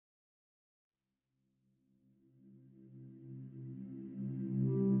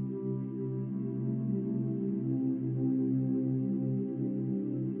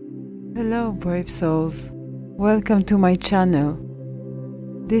Hello, brave souls. Welcome to my channel.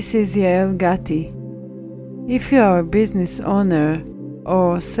 This is Yael Gatti. If you are a business owner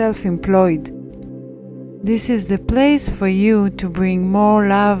or self-employed, this is the place for you to bring more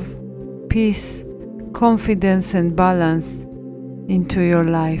love, peace, confidence and balance into your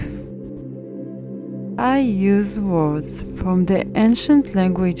life. I use words from the ancient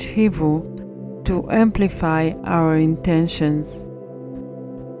language Hebrew to amplify our intentions.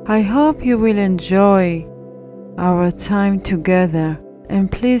 I hope you will enjoy our time together and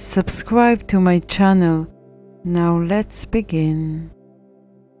please subscribe to my channel. Now let's begin.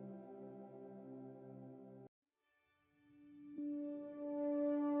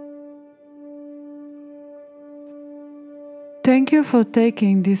 Thank you for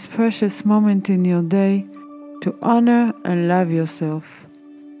taking this precious moment in your day to honor and love yourself.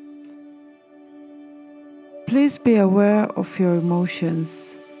 Please be aware of your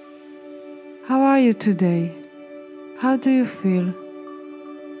emotions. How are you today? How do you feel?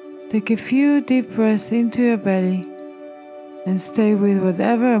 Take a few deep breaths into your belly and stay with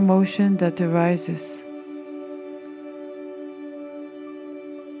whatever emotion that arises.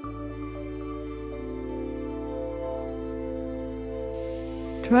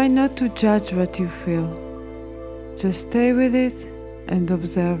 Try not to judge what you feel. Just stay with it and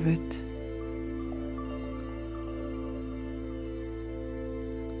observe it.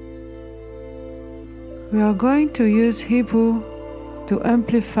 We are going to use Hebrew to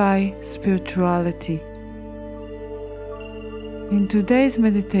amplify spirituality. In today's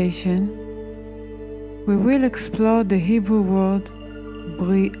meditation, we will explore the Hebrew word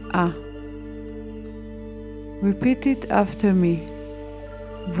Bri'ah. Repeat it after me.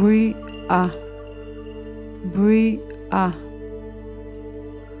 Bri'ah. Bri'ah.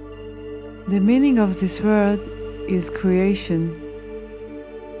 The meaning of this word is creation,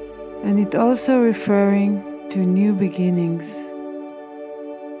 and it also referring to new beginnings.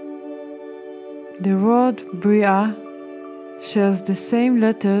 The word Bri'ah shares the same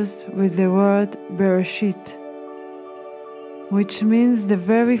letters with the word Bereshit, which means the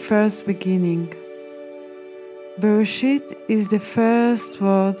very first beginning. Bereshit is the first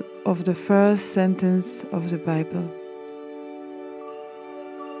word of the first sentence of the Bible.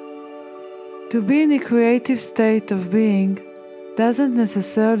 To be in a creative state of being doesn't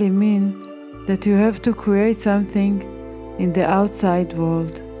necessarily mean that you have to create something in the outside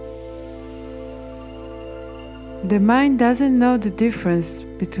world. The mind doesn't know the difference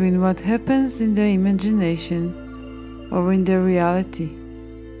between what happens in the imagination or in the reality.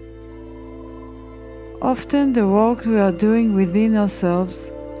 Often the work we are doing within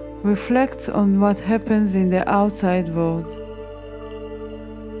ourselves reflects on what happens in the outside world.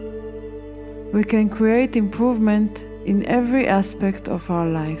 We can create improvement in every aspect of our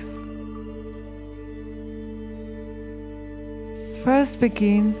life. First,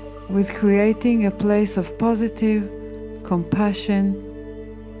 begin with creating a place of positive, compassion,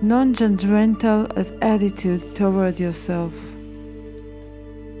 non-judgmental attitude toward yourself.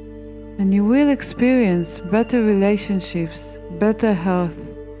 And you will experience better relationships, better health,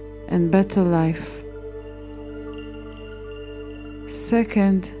 and better life.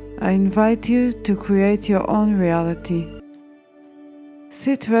 Second, I invite you to create your own reality.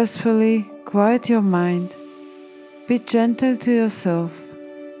 Sit restfully, quiet your mind, be gentle to yourself,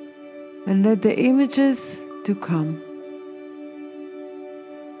 and let the images to come.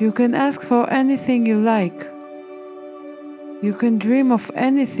 You can ask for anything you like. You can dream of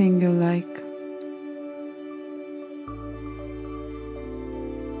anything you like.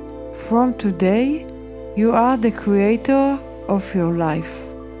 From today, you are the creator of your life,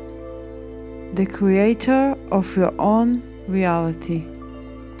 the creator of your own reality.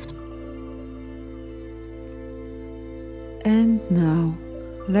 And now,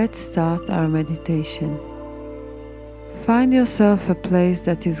 let's start our meditation. Find yourself a place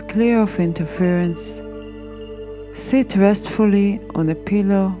that is clear of interference. Sit restfully on a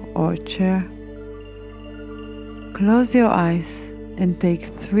pillow or a chair. Close your eyes and take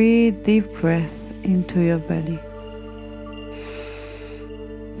 3 deep breaths into your belly.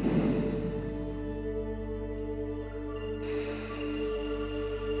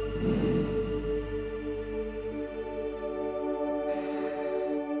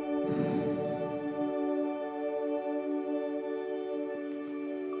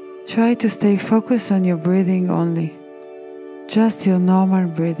 Try to stay focused on your breathing only, just your normal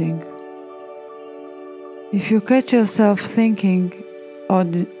breathing. If you catch yourself thinking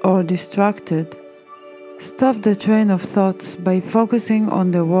or distracted, stop the train of thoughts by focusing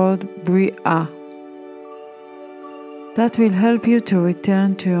on the word Bri'ah. that will help you to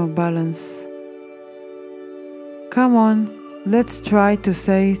return to your balance. Come on, let's try to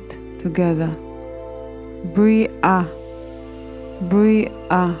say it together. Bria, Bria,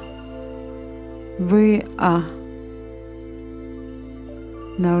 Bria.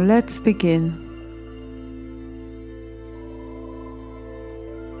 Now let's begin.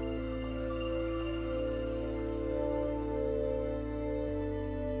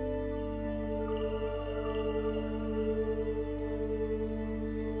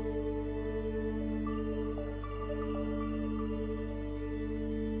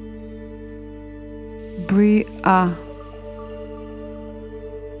 Bria,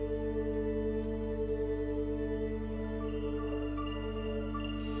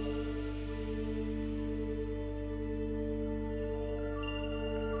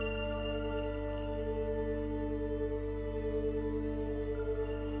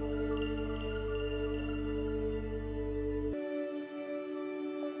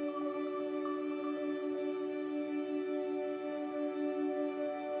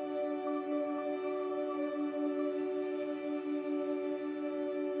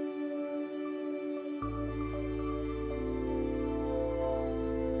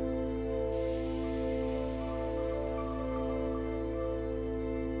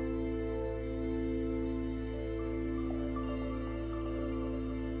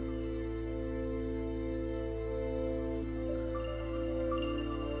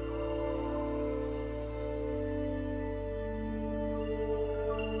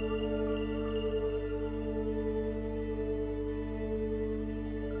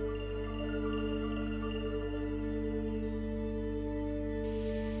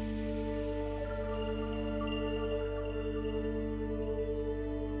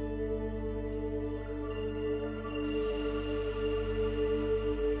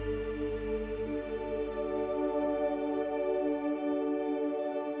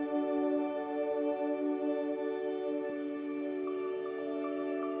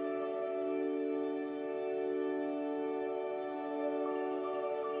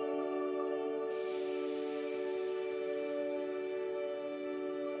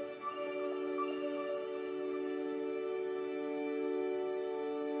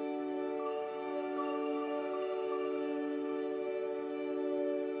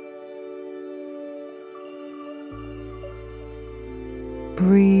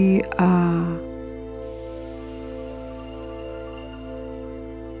 Bria.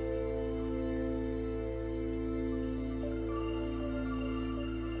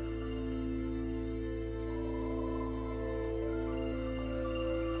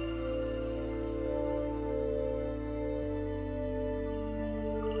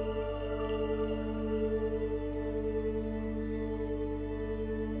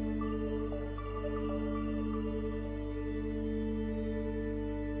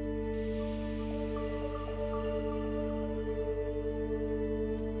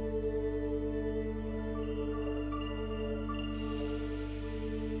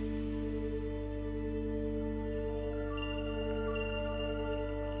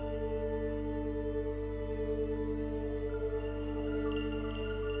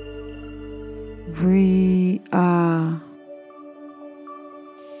 Bria.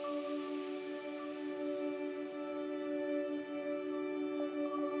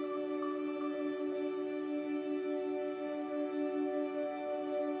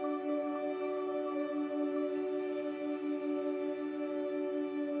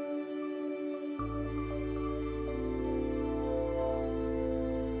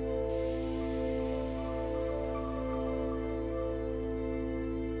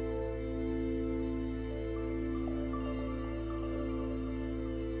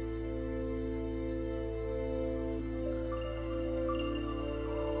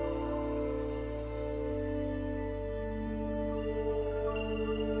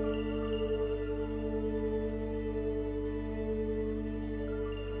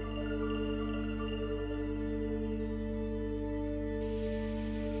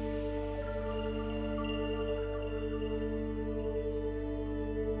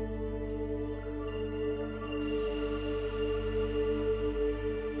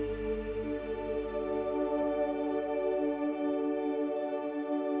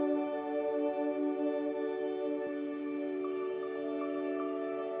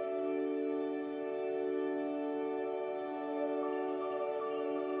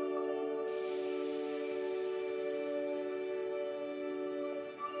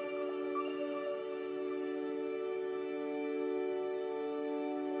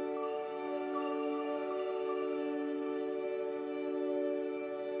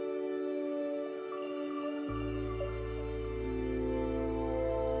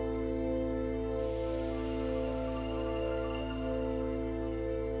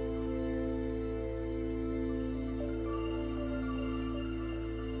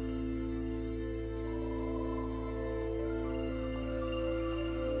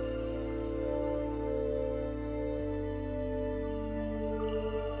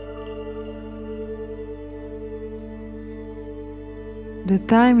 The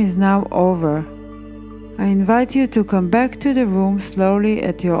time is now over. I invite you to come back to the room slowly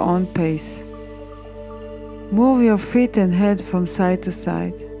at your own pace. Move your feet and head from side to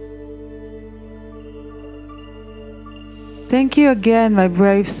side. Thank you again, my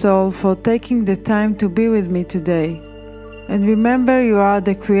brave soul, for taking the time to be with me today. And remember, you are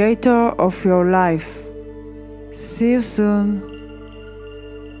the creator of your life. See you soon.